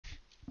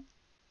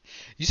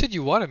You said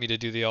you wanted me to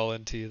do the all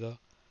NT though.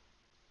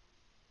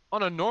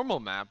 On a normal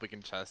map, we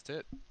can test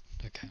it.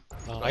 Okay.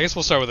 Well, I guess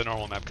we'll start with a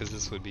normal map because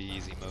this would be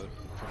easy mode.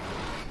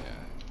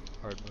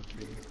 Yeah. Hard mode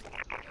for you.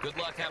 Good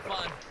luck, have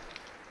fun.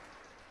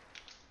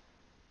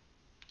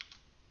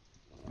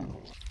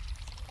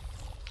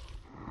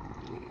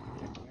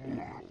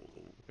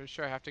 Pretty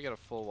sure I have to get a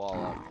full wall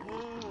up.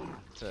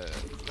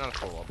 Not a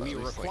full wall, but We at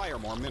least, require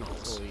like, more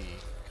minerals. fully...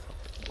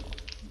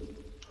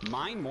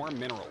 Mine more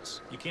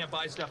minerals. You can't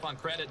buy stuff on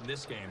credit in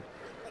this game.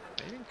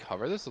 Can I even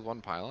cover this with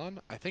one pylon?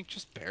 I think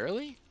just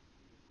barely?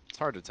 It's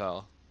hard to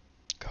tell.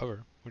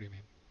 Cover? What do you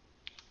mean?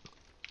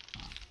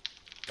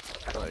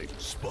 Like,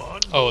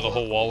 Oh, the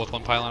whole wall with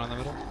one pylon in the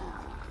middle?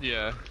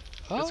 yeah.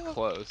 It's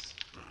close.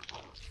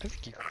 I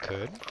think you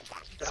could.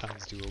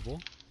 Sounds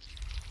doable.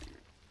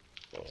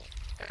 Oh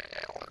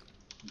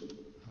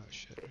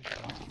shit,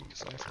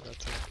 I forgot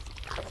to...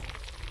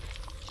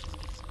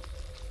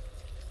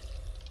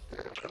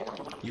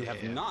 You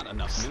have not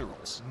enough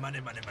minerals. Money.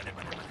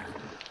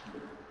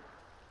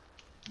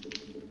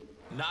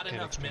 Not And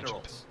enough expansion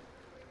minerals.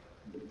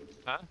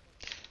 Huh?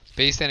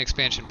 Base and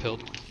expansion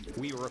pilled.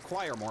 We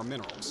require more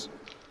minerals.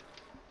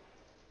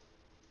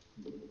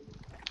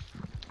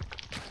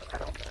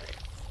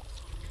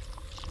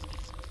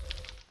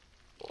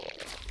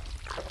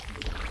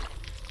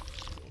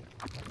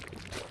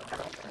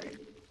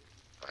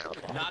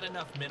 Not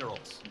enough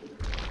minerals.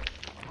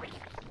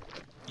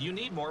 You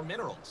need more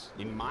minerals.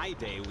 In my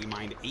day, we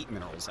mined 8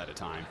 minerals at a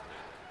time.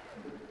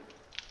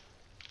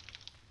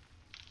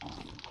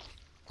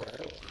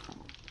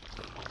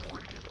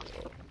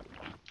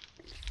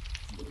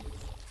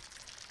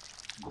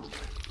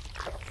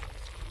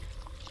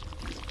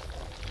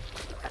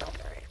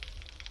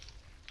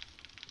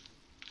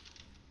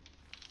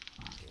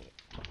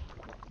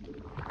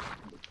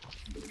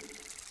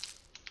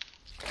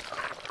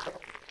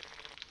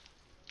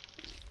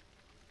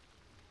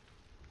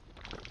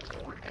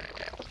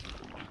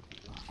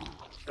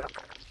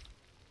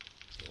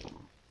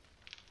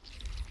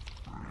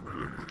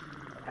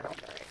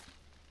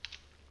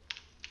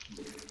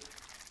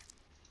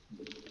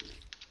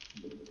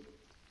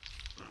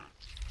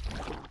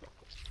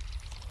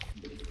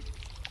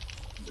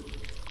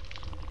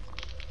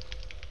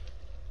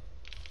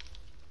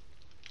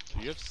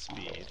 You have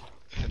speed.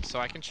 And so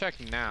I can check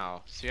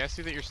now. See, I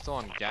see that you're still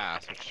on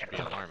gas, which should be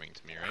alarming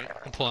to me, right?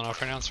 I'm pulling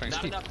off right now and starting Not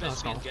speed. enough No,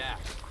 that's missing normal. gas.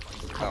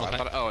 Oh, I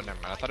thought. Oh, never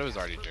mind. I thought it was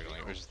already jiggling.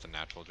 It was just the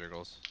natural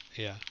jiggles.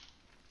 Yeah.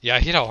 Yeah, I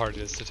hate how hard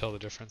it is to tell the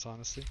difference,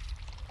 honestly.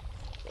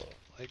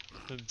 Like,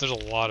 there's a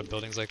lot of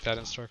buildings like that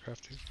in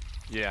StarCraft 2.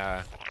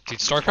 Yeah. Dude,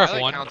 StarCraft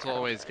Twilight 1... Council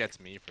always gets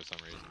me for some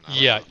reason. I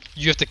don't Yeah, know.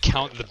 you have to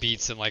count the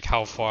beats and like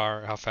how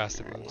fast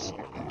it moves.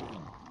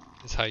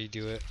 Is how you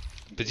do it.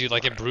 But dude,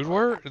 like in Brood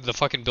War, the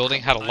fucking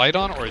building had a light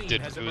on or it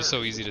didn't. It was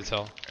so easy to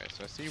tell. Okay,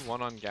 so I see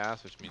one on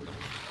gas, which means I'm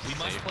We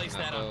must safe place in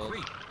that on build.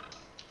 creep.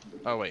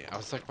 Oh wait, I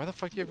was like, why the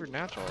fuck do you have your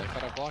natural? I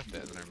thought I blocked it,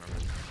 and then I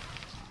remembered.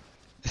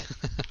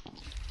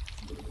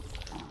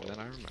 And then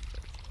I remembered.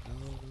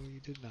 No, you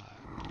did not.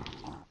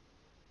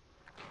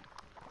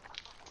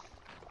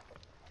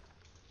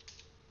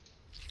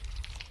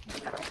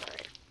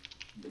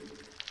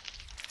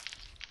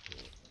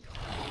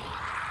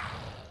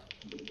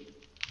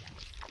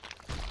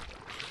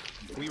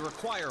 We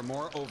require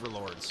more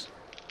overlords.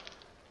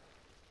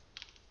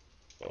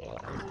 Oh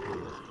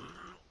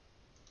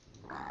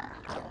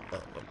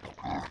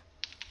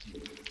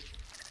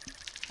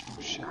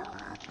shit.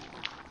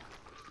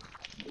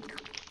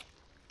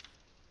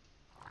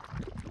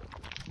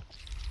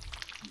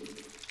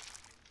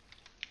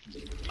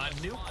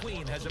 A new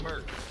queen has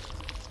emerged.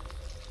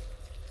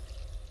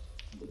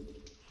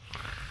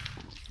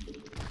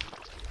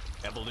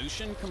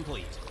 Evolution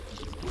complete.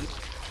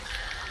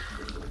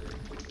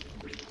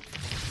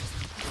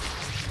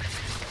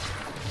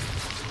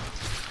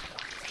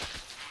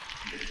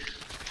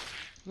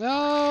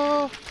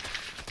 No!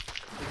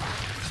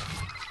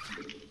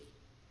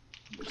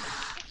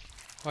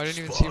 Oh, I didn't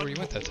even see where you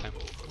went that time.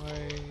 Why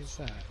is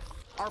that?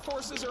 Our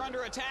forces are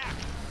under attack.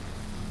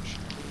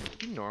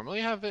 Do you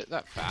normally have it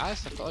that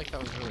fast? I felt like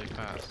that was really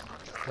fast.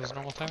 That was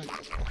normal timing.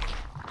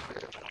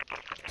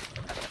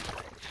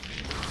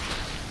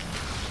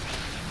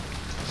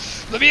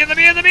 Let me in, let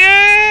me in, let me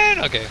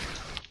in! Okay.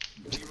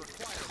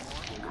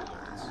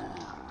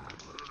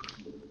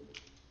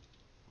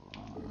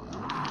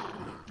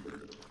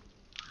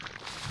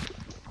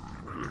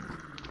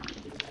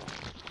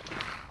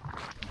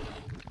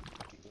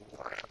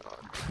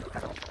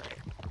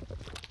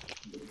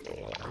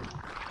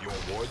 Your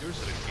warriors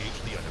have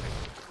engaged the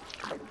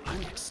enemy.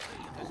 I'm excited.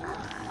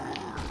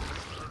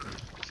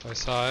 So I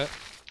saw it.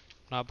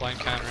 Not blind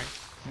countering.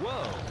 Whoa,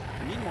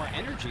 I need more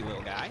energy,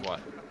 little guy.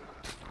 What?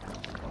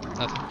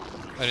 Nothing.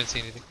 I didn't see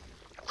anything.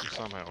 You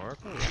saw my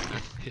oracle?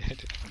 Yeah, I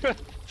did.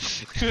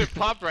 It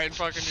popped right in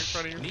fucking in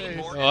front of your Need face.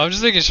 more Oh, I'm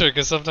just making sure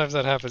because sometimes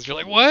that happens. You're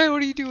like, what?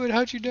 What are you doing?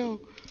 How'd you know?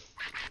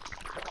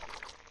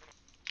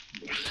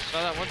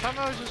 No, that one time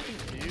I was just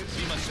confused.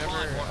 We must You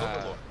spawn never, more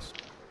overlords.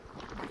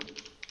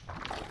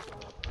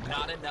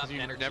 Not enough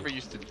you energy. never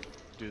used to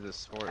do the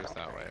spores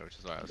that way, which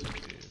is why I was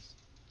confused.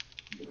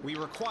 We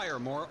require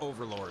more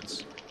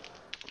overlords.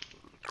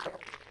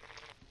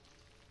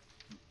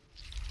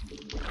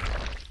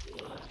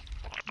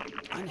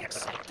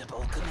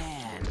 Unacceptable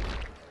command.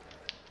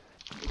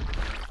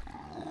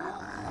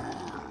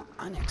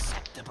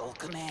 Unacceptable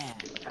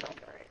command.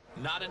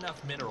 Not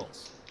enough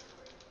minerals.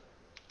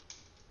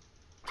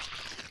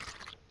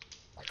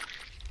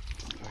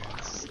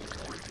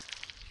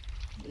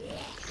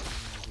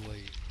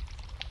 Late.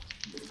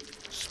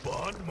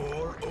 Spawn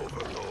more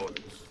overlords.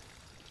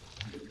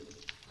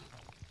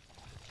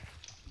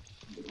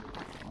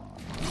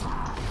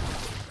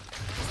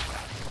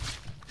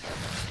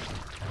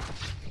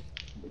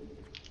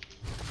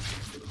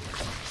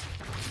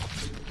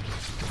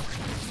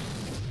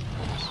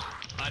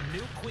 A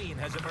new queen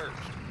has emerged.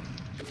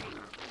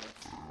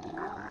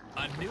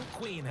 A new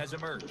queen has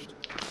emerged.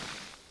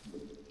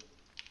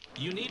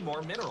 You need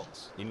more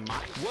minerals. In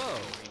my... Whoa!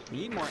 We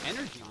need more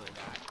energy, little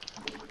guy.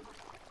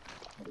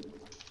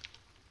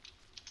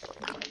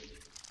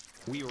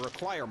 We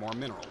require more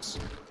minerals.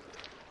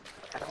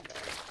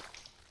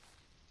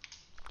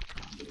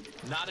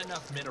 Not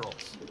enough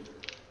minerals.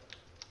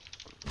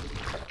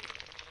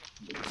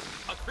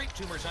 A creep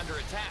tumor's under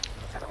attack.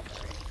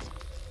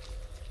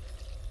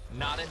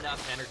 Not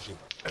enough energy.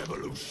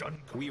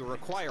 Evolution. We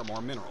require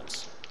more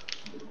minerals.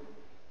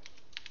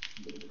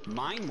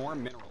 Mine more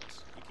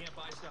minerals. You can't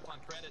buy stuff on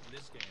credit in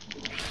this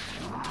game.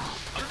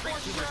 A creep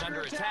tumor's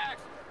under attack.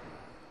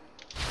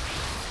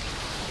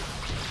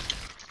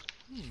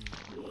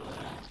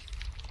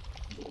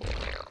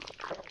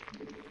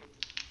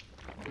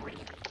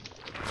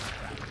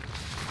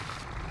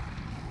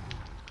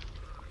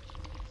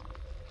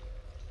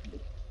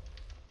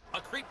 A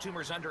creep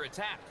tumor's under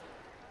attack.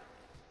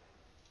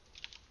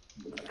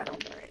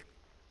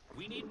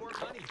 We need more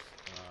money.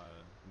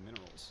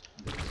 Minerals.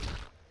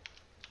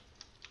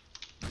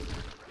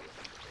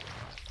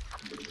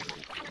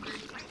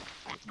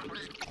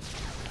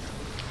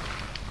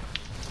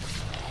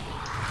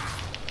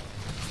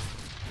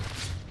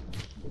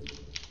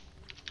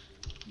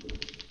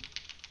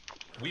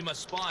 We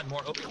must spawn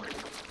more overlords.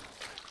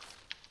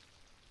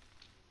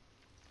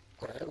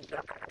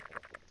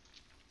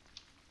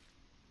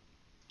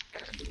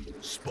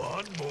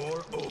 Spawn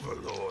more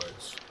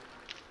overlords.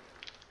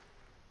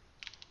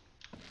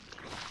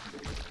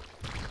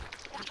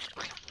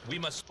 We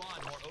must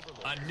spawn more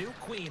overlords. A new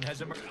queen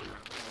has emerged.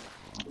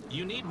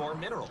 You need more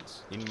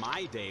minerals. In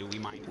my day, we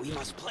might... We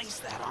must place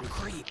that on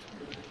creep.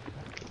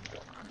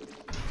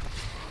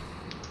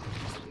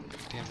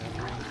 Damn that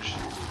range.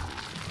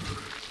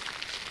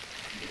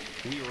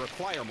 We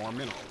require more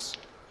minerals.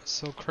 It's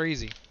so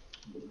crazy.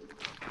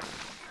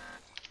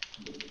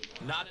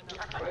 Not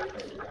enough.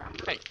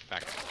 Hey,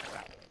 back up.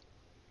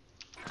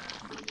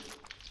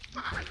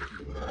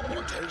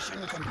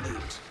 Mutation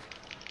complete.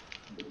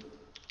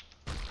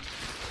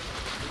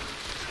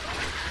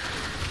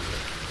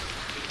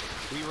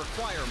 We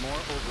require more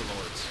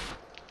overlords.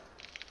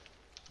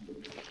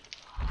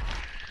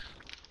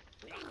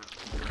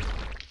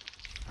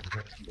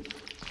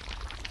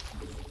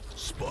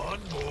 Spawn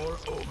more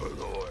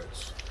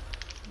overlords.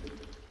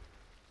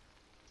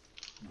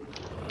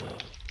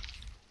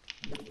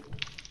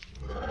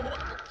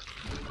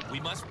 We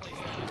must place.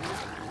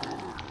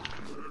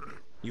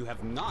 You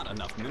have not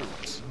enough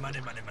minerals. Money,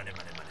 money, money,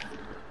 money, money.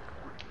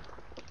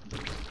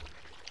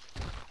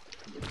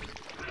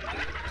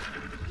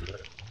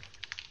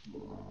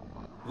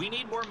 We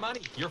need more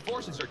money. Your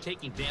forces are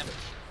taking damage.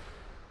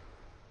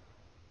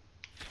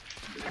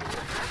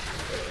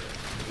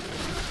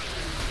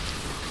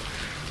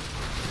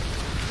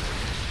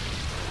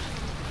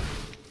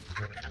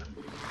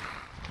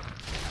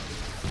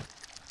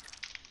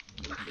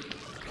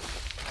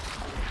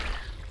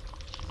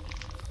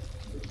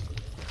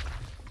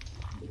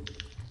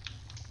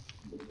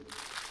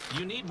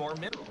 You need more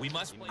mineral. We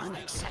must place.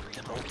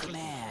 Unacceptable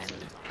command.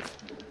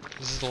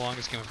 This is the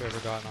longest game I've ever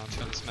gotten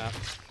onto on this map.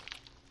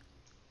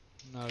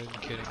 Not even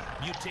kidding.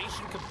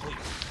 Mutation complete.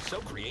 So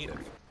creative.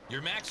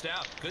 You're maxed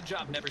out. Good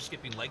job never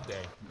skipping leg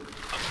day.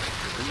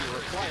 We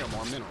require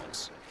more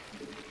minerals.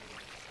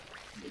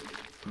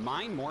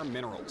 Mine more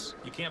minerals.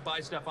 You can't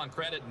buy stuff on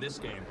credit in this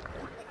game.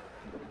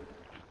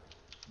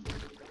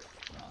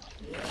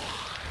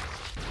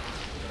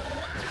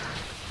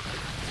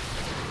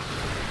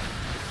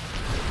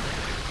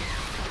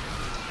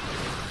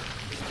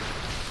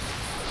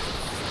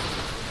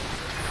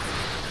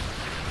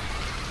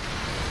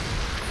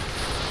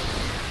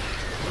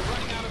 We're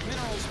running out of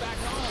minerals back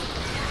home.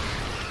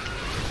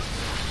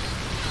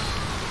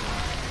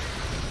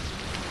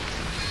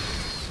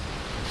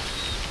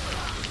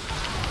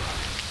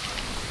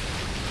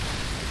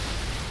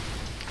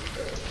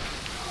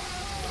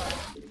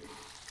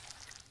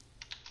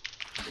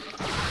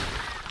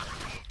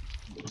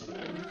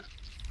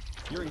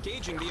 You're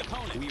engaging the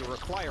opponent. We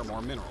require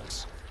more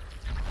minerals.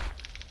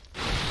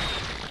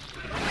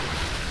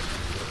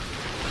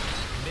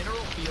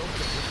 Mineral field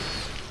complete.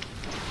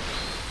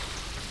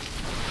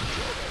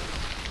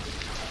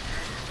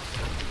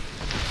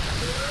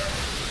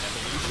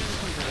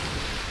 Evolution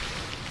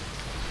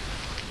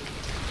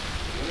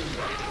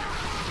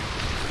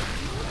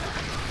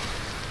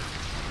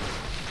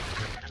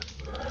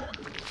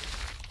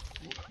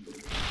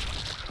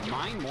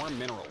Mine more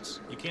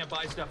minerals. You can't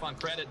buy stuff on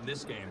credit in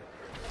this game.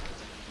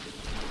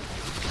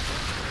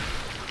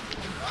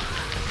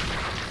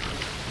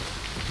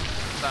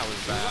 That was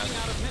We're bad. running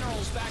out of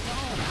minerals back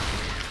home.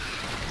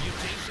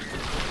 Mutation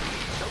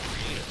complete. So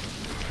creative.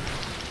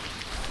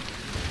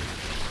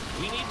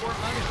 We need more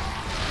money.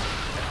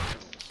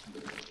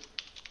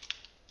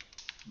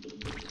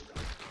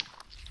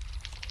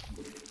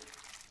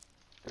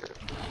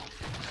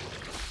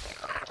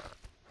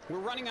 We're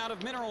running out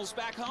of minerals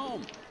back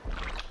home.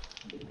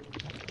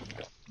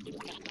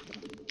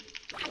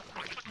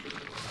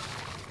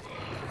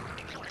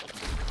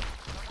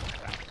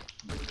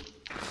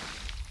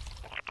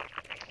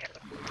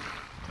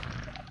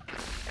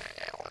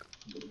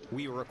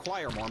 We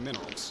require more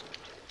minerals.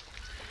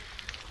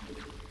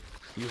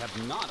 You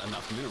have not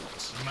enough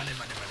minerals. Money,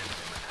 money, money,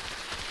 money,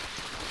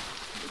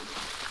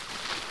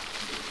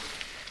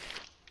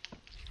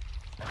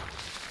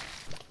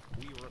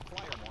 We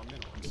require more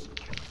minerals.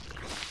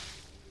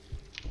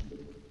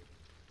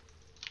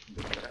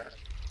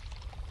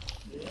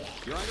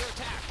 You're under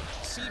attack.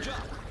 Siege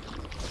up.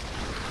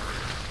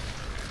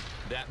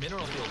 That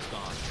mineral field's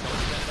gone. Don't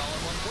spend it all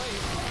in one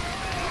place.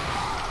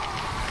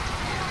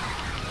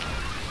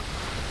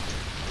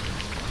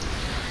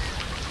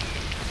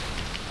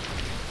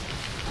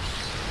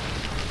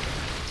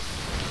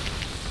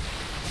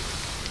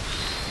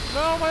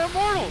 No, my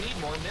immortal! We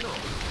need more minerals.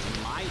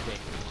 My day.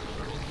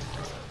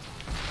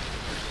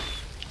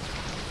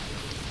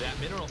 That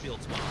mineral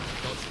field's gone.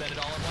 Don't spend it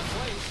all in one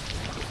place.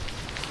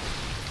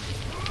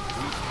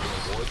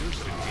 Orders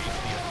to engage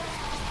the enemy.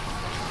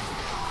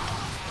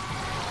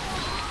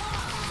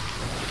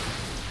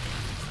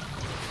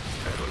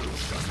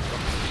 Evolution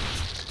complete.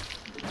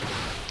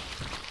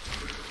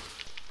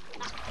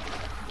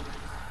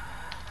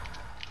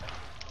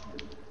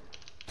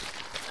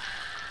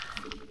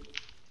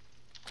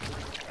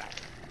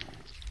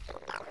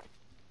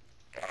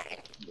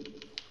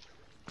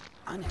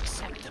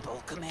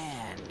 Unacceptable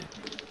command.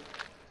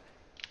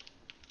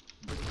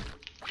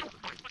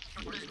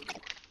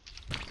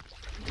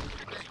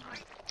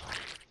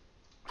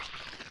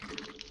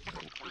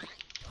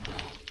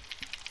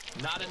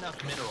 Not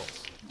enough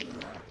minerals.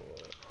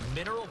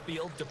 Mineral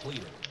field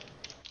depleted.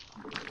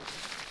 I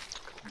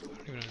don't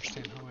even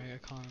understand how my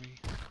economy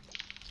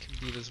can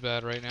be this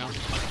bad right now.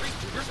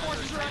 Your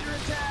forces are under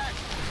attack.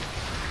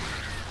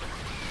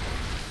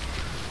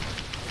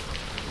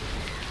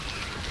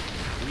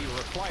 We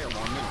require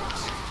more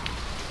minerals.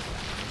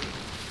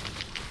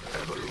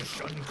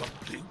 Evolution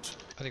complete.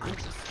 I think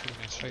that's a pretty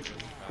nice fight for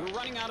me. We're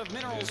running out of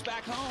minerals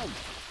back home.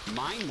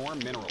 Mine more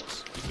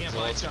minerals. You can't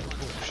buy stuff.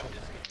 Oh, shit.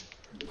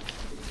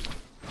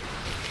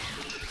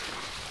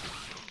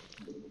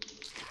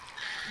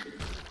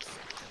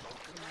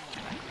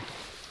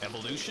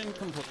 Evolution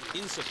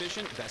complete.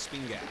 Insufficient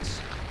Vespine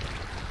gas.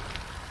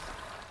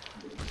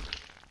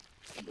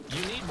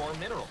 You need more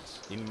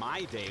minerals. In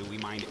my day, we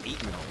mined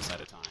 8 minerals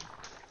at a time.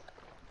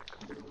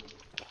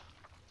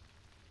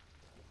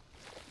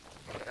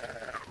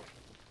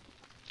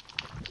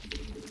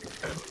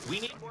 We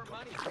need more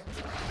money.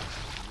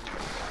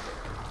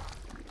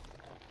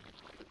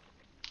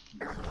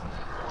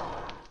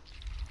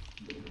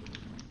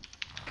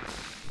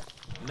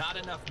 Not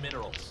enough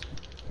minerals.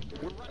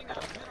 We're running out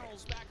of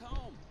minerals back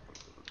home.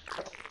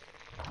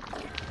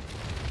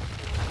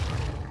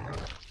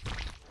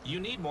 You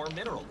need more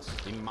minerals.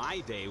 In my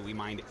day, we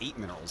mined 8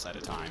 minerals at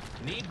a time.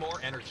 Need more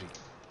energy.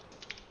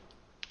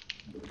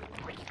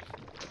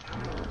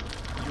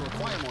 You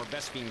require more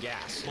Vespine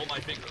gas. Pull my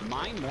finger.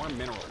 Mine more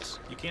minerals.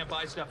 You can't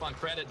buy stuff on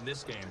credit in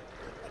this game.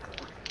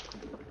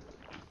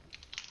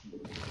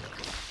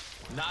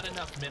 Not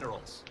enough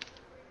minerals.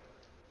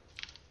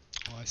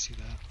 Oh, I see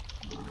that.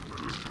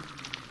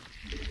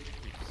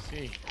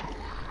 See.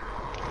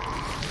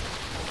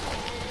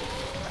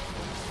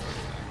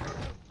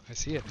 I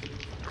see it.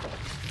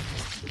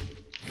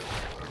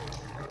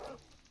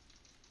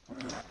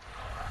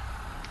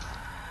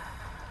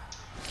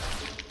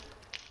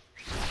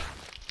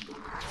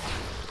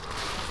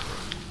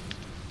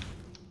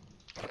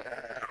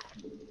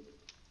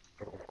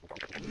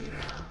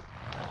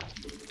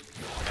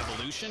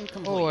 Evolution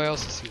complete. Oh, I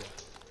also see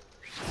that.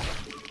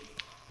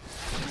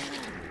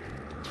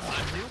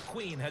 A new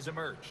queen has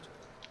emerged.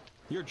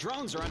 Your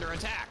drones are under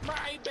attack.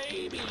 My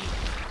baby!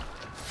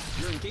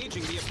 You're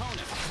engaging the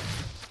opponent.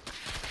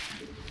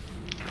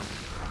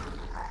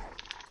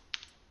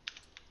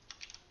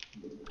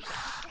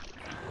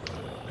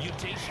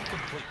 Mutation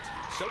complete.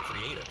 So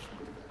creative.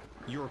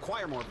 You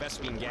require more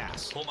Vespine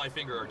gas. Pull my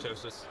finger,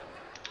 Artosis.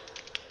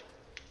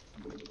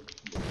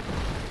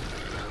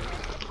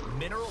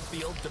 Mineral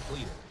field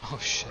depleted. Oh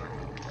shit.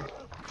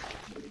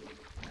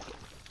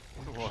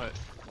 What?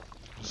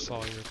 Just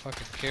saw your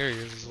fucking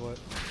carriers is what.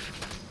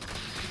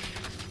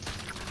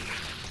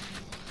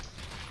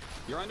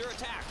 You're under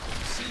attack.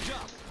 Siege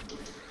up.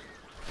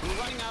 We're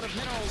running out of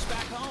minerals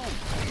back home.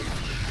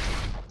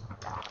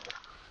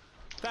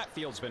 That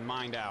field's been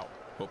mined out.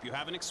 Hope you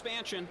have an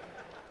expansion.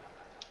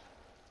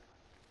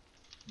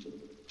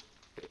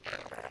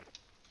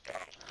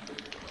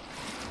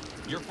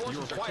 Your You forces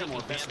are require taking more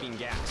damage. Vespene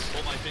gas.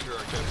 Pull my finger,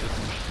 Artosis.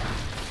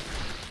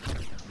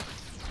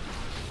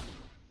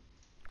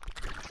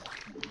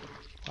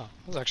 Wow,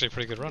 that was actually a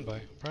pretty good run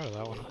by. Proud of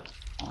that one.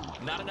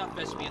 Not enough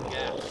Vespian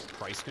gas.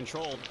 Price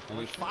controlled.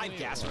 Only 5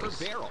 gas per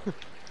barrel.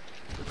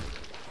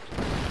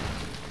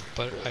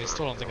 But I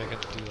still don't think I can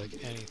do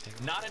like anything.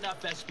 Not enough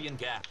Vespian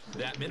gas.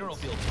 That mineral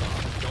field's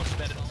gone. Don't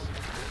spend it all.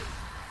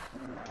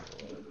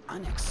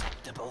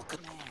 Unacceptable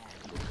command.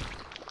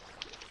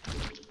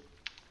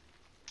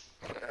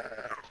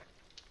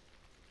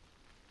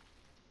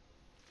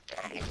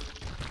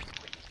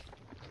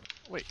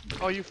 Wait.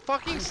 Oh, you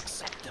fucking.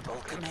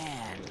 Unacceptable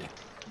command.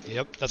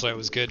 Yep, that's why it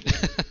was good.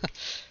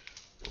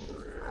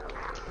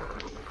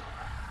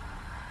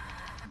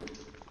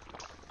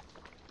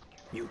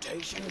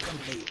 Mutation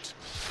complete.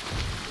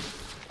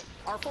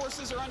 Our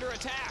forces are under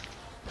attack.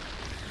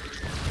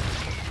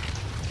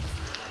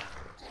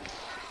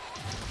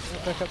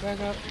 Back up, back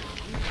up.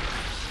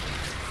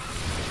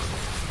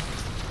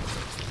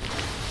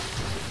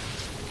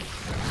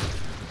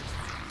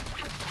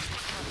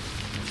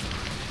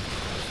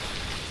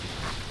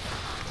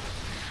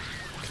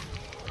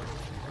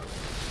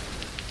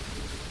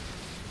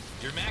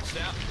 You're maxed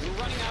out. We're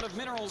running out of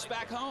minerals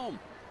back home.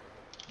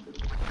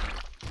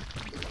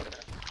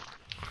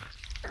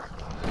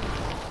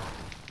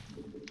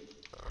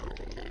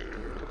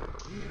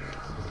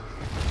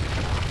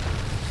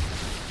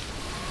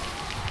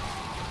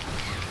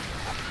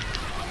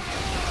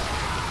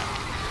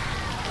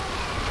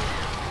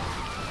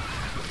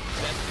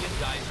 Vespian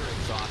geyser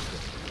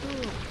exhausted.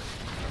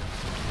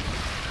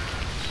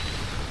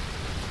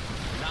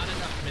 Not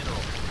enough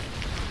mineral.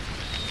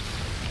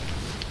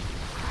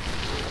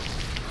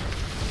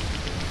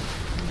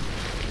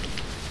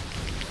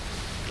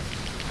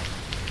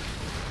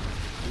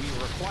 We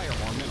require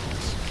more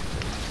minerals.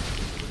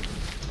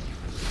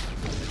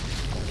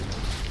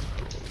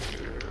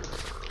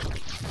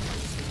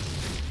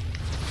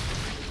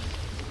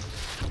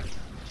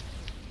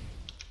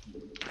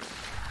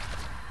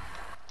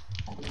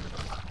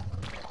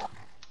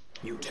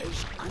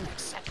 Mutation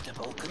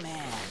unacceptable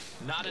command.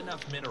 Not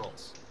enough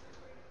minerals.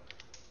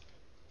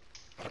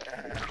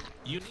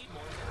 You need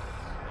more.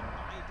 In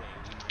my day,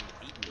 we mined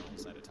 8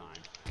 minerals at a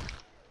time.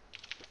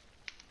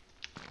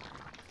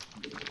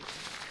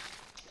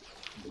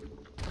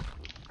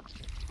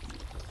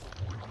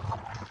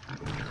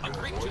 A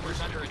Greek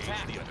tumor's under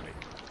attack. The enemy.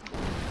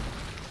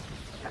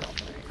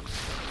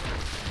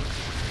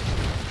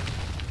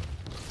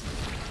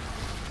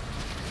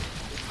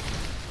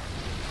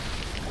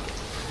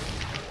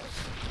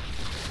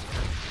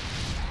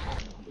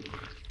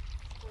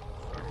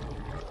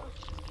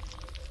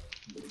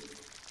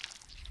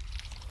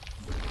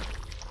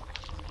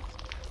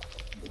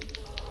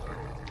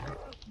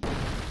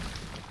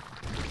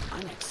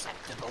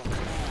 Unacceptable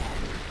command.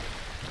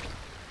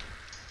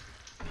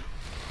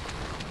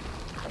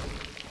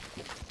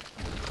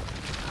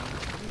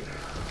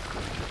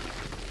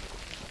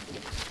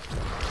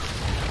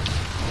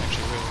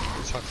 Actually, really,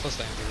 that's how close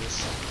I am to this.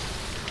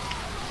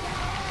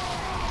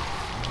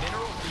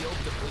 Mineral field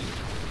depleted.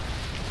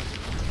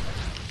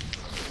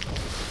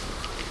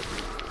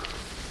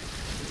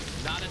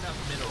 Not enough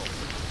minerals.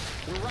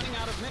 We're running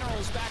out of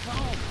minerals back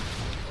home.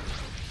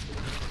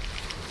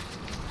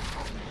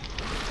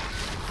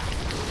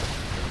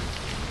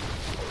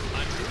 A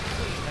new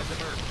queen has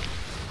emerged.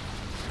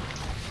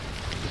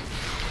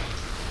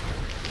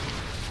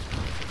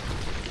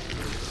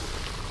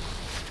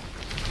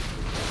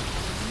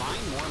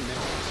 Mine more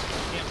minerals.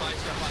 Can't buy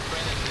stuff on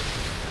credit.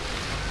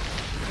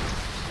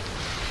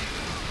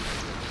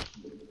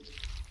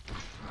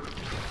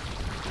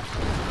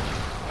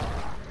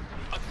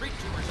 A Greek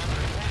tumor's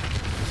under attack.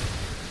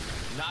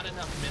 Not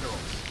enough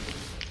minerals.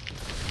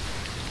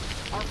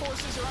 Our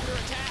forces are under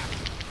attack.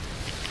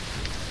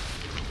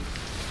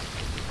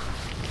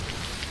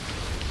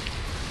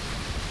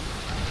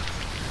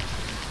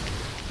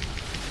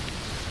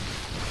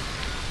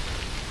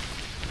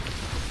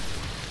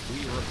 We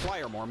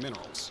require more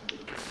minerals.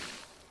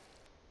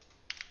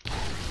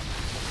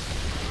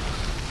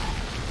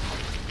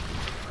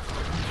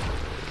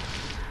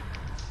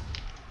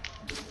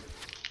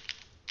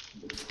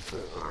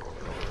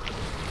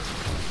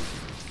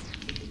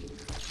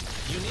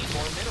 You need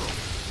more minerals.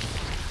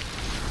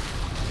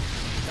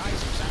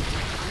 Geysers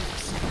active.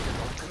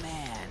 Unacceptable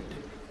command.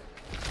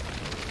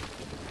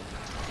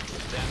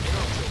 That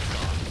mineral field's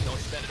gone.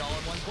 Don't spend it all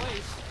in one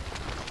place.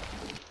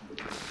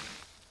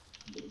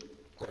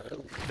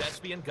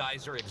 Vespian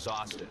geyser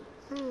exhausted.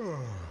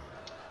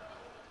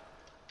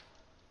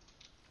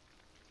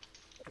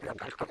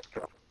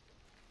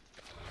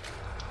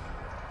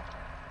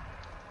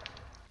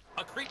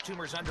 A creep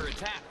tumor's under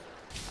attack.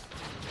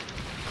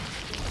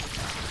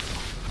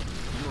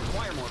 You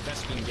require more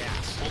Vespene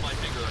gas. Pull my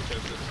finger,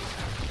 Artosis.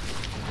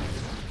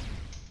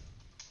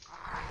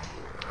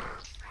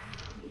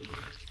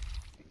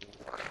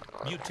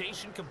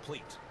 Mutation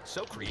complete.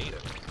 So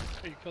creative.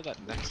 How you kill that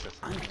nexus?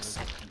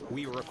 Unacceptable.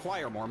 We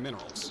require more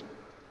minerals.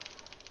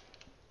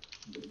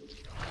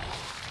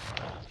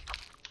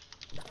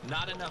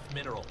 Not enough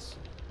minerals.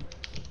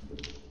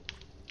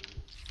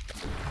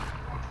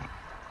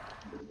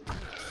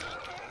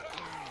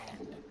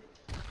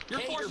 Your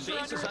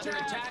base is under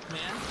attack,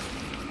 man.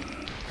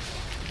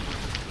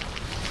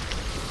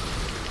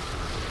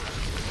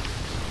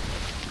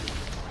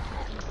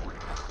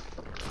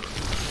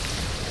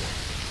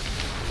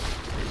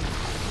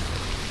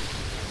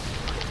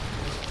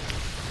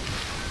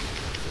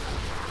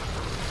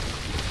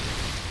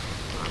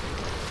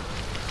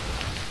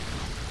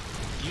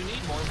 You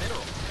need more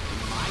minerals. In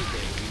my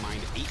day, we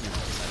mined 8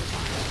 minerals at a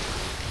time.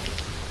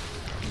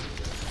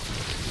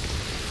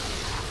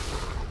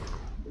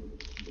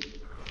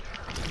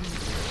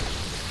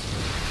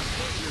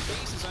 Hey, your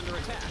base is under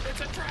attack.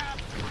 It's a trap!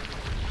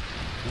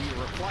 We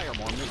require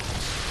more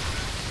minerals.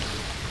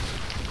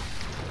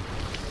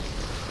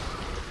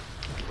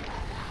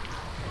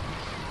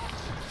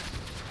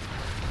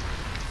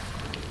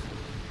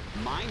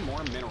 Mine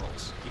more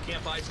minerals. You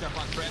can't buy stuff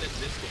on credit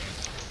this game.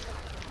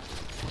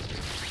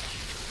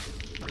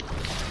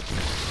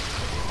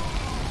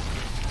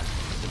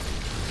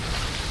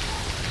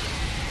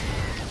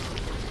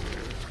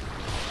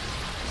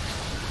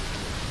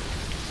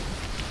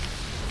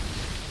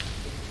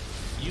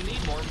 You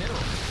need more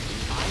minerals. In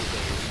my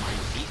day, we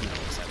mined 8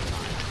 minerals at a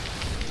time.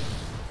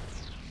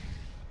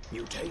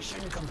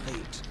 Mutation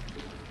complete.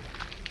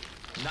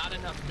 Not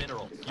enough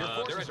minerals.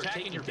 They're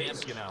attacking your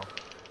base, you know.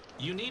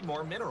 You need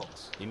more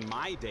minerals. In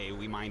my day,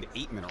 we mined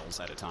 8 minerals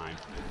at a time.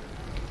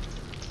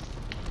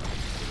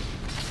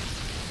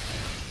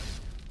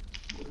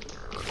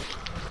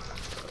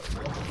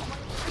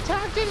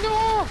 Attack him,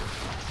 no!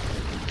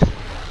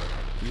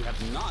 You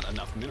have not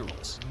enough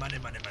minerals. Money,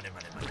 money, money,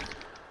 money, money.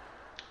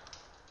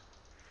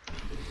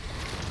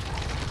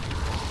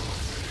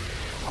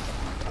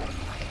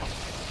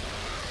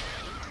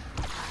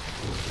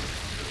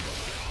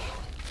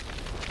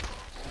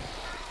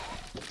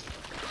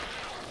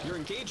 You're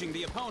engaging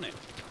the opponent.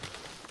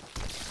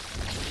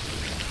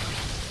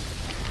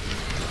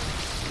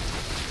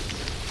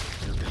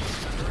 Your base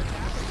is under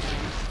attack again.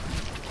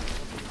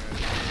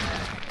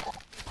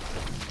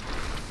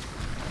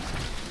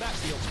 That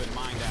field's been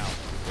mined out.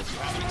 If you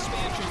have an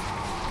expansion,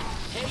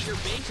 Hey, your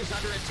base is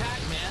under attack,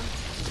 man.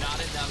 Not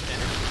enough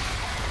energy.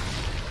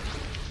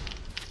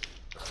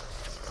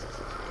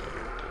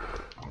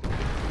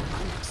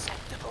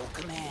 Unacceptable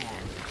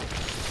command.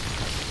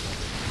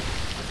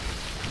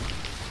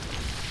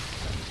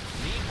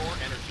 Need more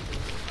energy.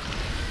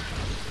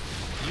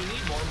 You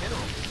need more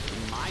minerals.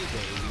 in my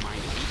day, we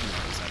mined 8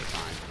 minerals at a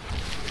time.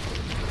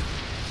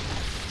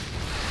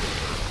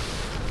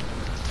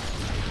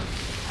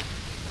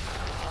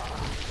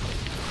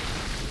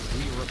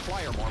 We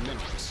require more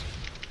minerals.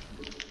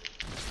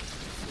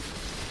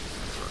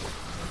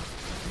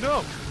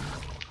 No!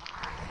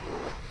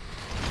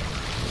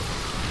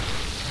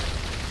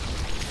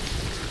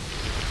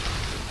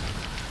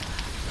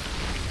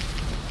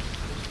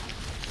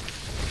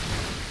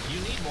 You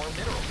need more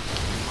minerals.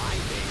 In my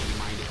day, we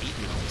mined 8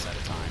 minerals at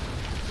a time.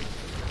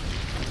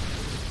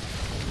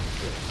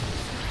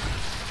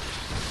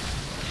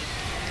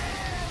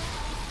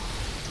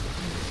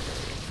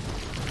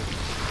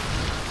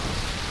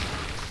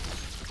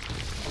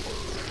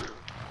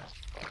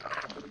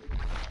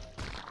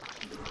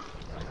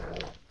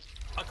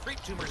 A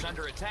creep tumor's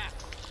under attack.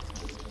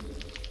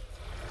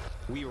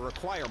 We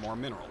require more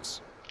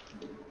minerals.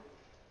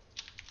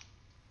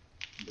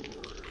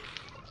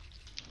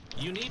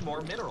 You need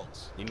more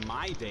minerals. In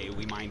my day,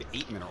 we mined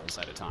 8 minerals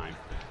at a time.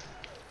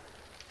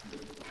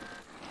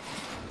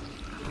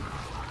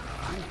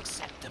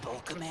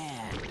 Unacceptable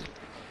command.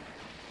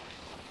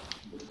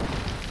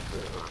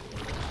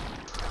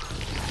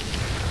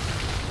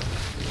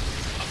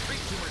 A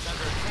creep tumor's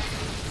under attack.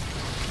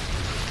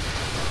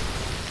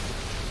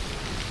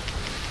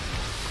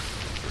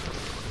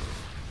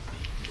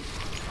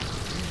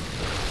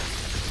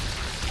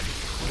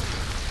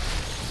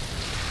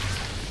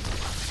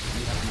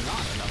 We have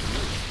not enough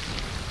minerals.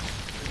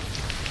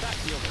 That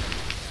field.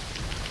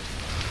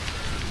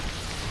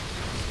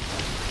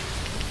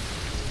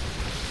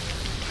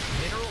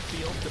 Mineral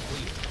field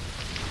depleted.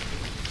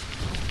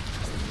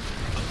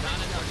 Not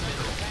enough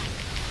mineral.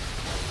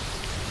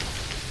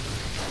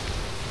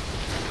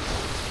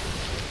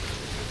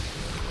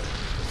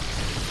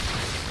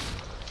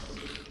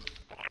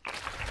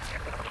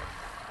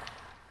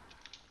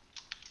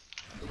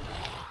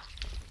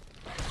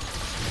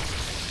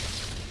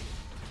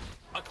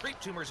 A creep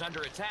tumor's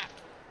under attack.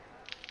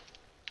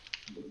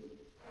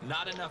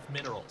 Not enough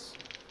minerals.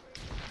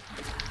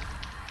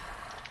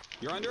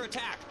 You're under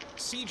attack.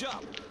 Siege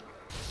up.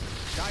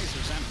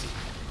 Geyser's empty.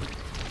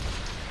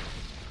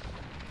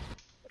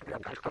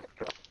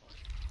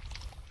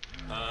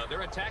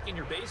 They're attacking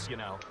your base, you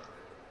know.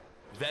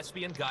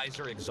 Vespian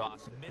geyser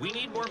exhausted. We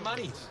need more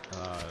monies.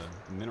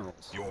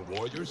 Minerals. Your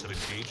warriors have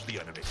engaged the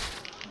enemy.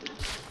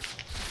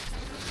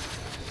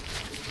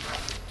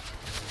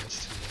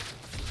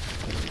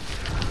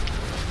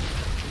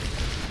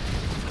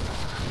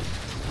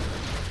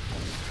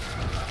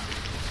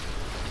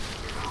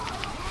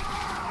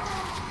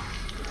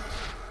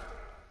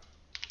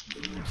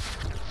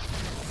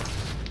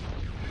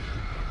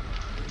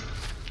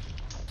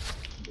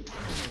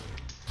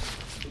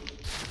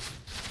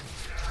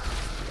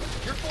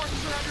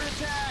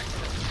 attack!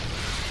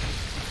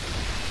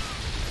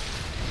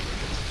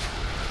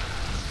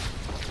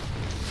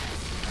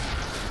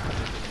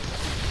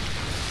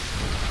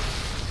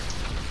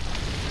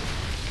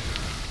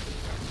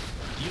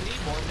 You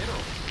need more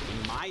minerals.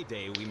 In my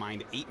day, we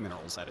mined 8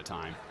 minerals at a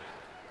time.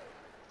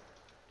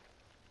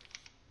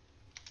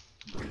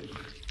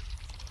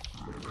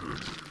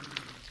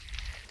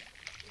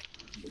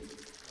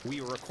 We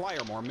require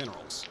more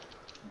minerals.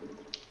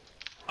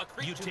 A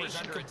creature is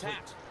under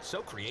attack.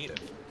 So creative.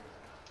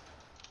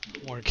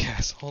 More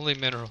gas, only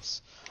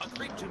minerals. A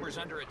creep tumor's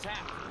under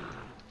attack.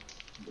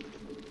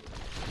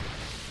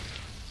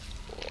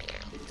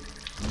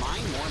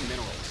 Mine more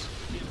minerals.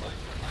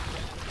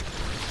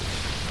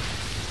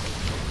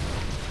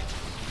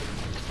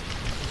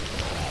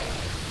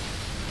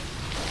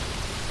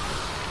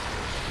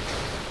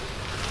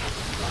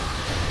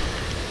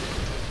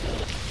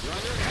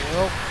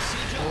 Well,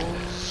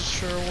 those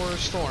sure were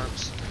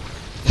storms.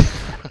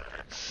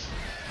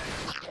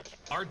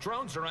 Our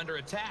drones are under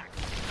attack.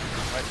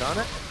 Have I done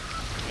it?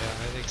 Yeah,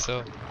 I think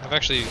so. I've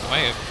actually,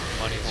 my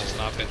money's just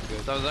not been good.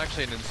 That was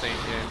actually an insane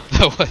game.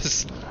 That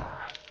was.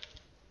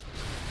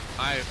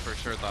 I for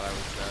sure thought I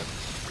was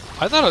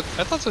dead.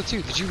 I thought so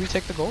too. Did you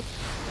retake the gold?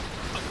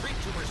 A creep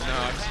tumor's No,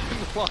 under I've attack. been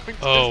long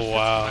Oh, distance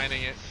wow.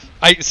 mining it.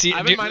 I see.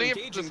 I've been near- mining it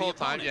Engaging this the whole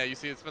time. opponent. Yeah, you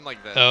see, it's been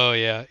like this. Oh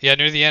yeah, yeah.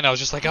 Near the end, I was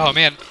just like, oh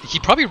man, he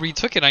probably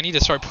retook it. I need to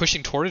start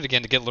pushing toward it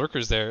again to get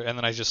lurkers there, and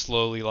then I just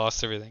slowly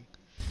lost everything.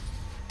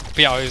 But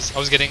yeah, I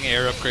was getting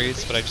air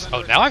upgrades, but I just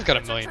now I've got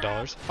 $1 million.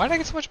 Why did I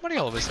get so much money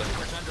all of a sudden?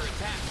 Tumor's under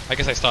attack. I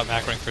guess I stopped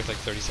macroing for like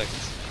 30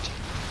 seconds.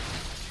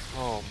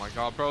 Oh my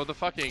god, bro, the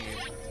fucking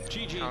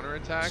GG.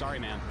 counterattack. Sorry,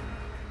 man.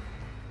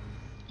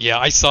 Yeah,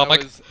 I saw. I'm That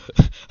like, was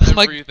I'm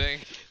like, everything.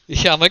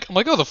 yeah, I'm like,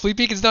 oh, the fleet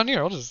beacon's down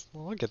here.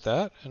 I'll get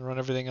that and run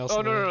everything else. Oh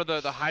in the way. no,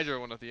 the Hydra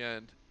one at the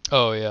end.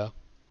 Oh yeah.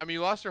 I mean,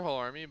 you lost your whole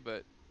army,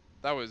 but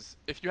that was,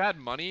 if you had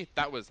money,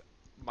 that was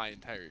my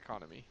entire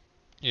economy.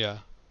 Yeah,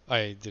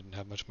 I didn't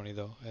have much money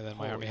though, and then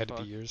my army Holy had to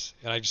fuck. be yours,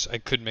 and I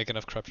couldn't make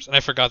enough corruptors, and I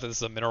forgot that this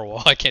is a mineral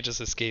wall. I can't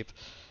just escape.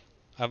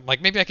 I'm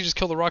like, maybe I could just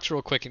kill the rocks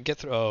real quick and get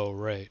through. Oh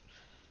right,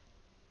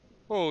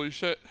 Holy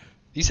shit.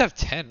 these have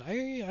 10.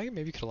 I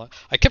maybe could.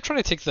 I kept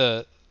trying to take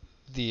the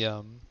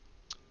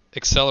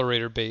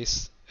accelerator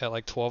base at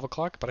like 12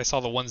 o'clock, but I saw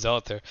the one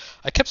zealot there.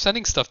 I kept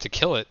sending stuff to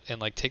kill it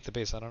and like take the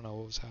base. I don't know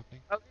what was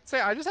happening. I was gonna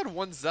say, I just had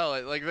one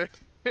zealot. Like,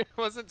 it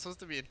wasn't supposed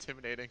to be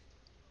intimidating.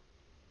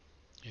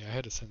 Yeah, I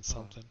had to send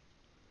something,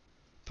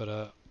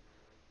 but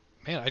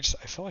man, I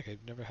felt like I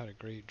never had a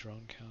great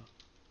drone count.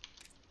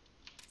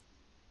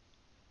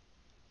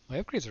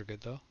 My upgrades are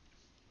good though.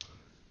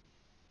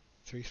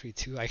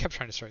 332. I kept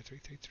trying to start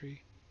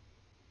 333.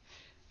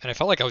 And I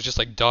felt like I was just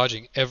like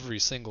dodging every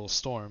single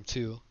storm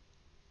too.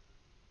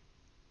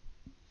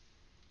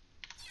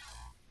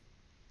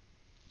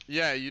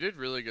 Yeah, you did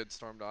really good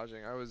storm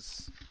dodging. I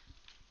was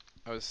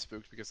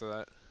spooked because of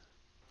that.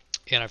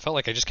 And I felt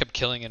like I just kept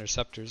killing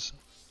interceptors.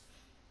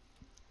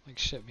 Like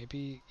shit,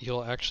 maybe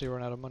you'll actually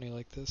run out of money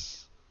like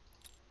this.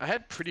 I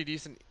had pretty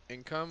decent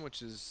income,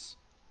 which is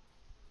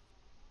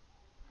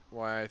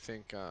why I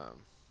think I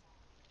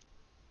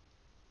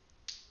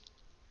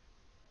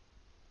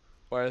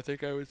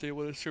was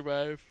able to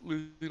survive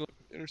losing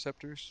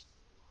interceptors.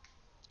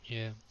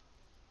 Yeah.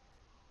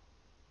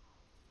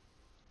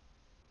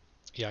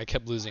 Yeah, I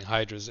kept losing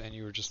hydras and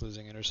you were just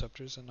losing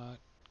interceptors and not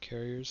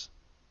carriers.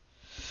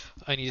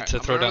 I needed to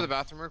I'm throw gonna go down. to the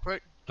bathroom real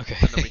quick, Okay.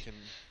 and then we can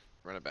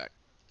run it back.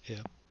 Yeah.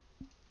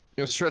 You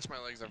know, stretch my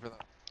legs out for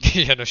that.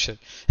 Yeah, no shit.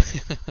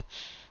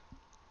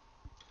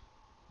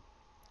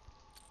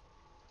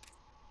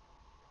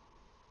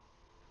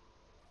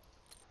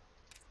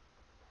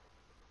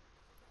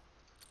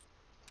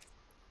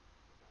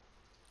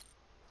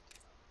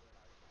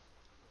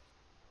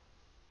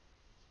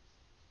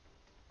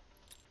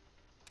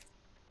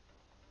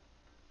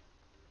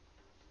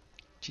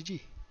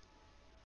 GG.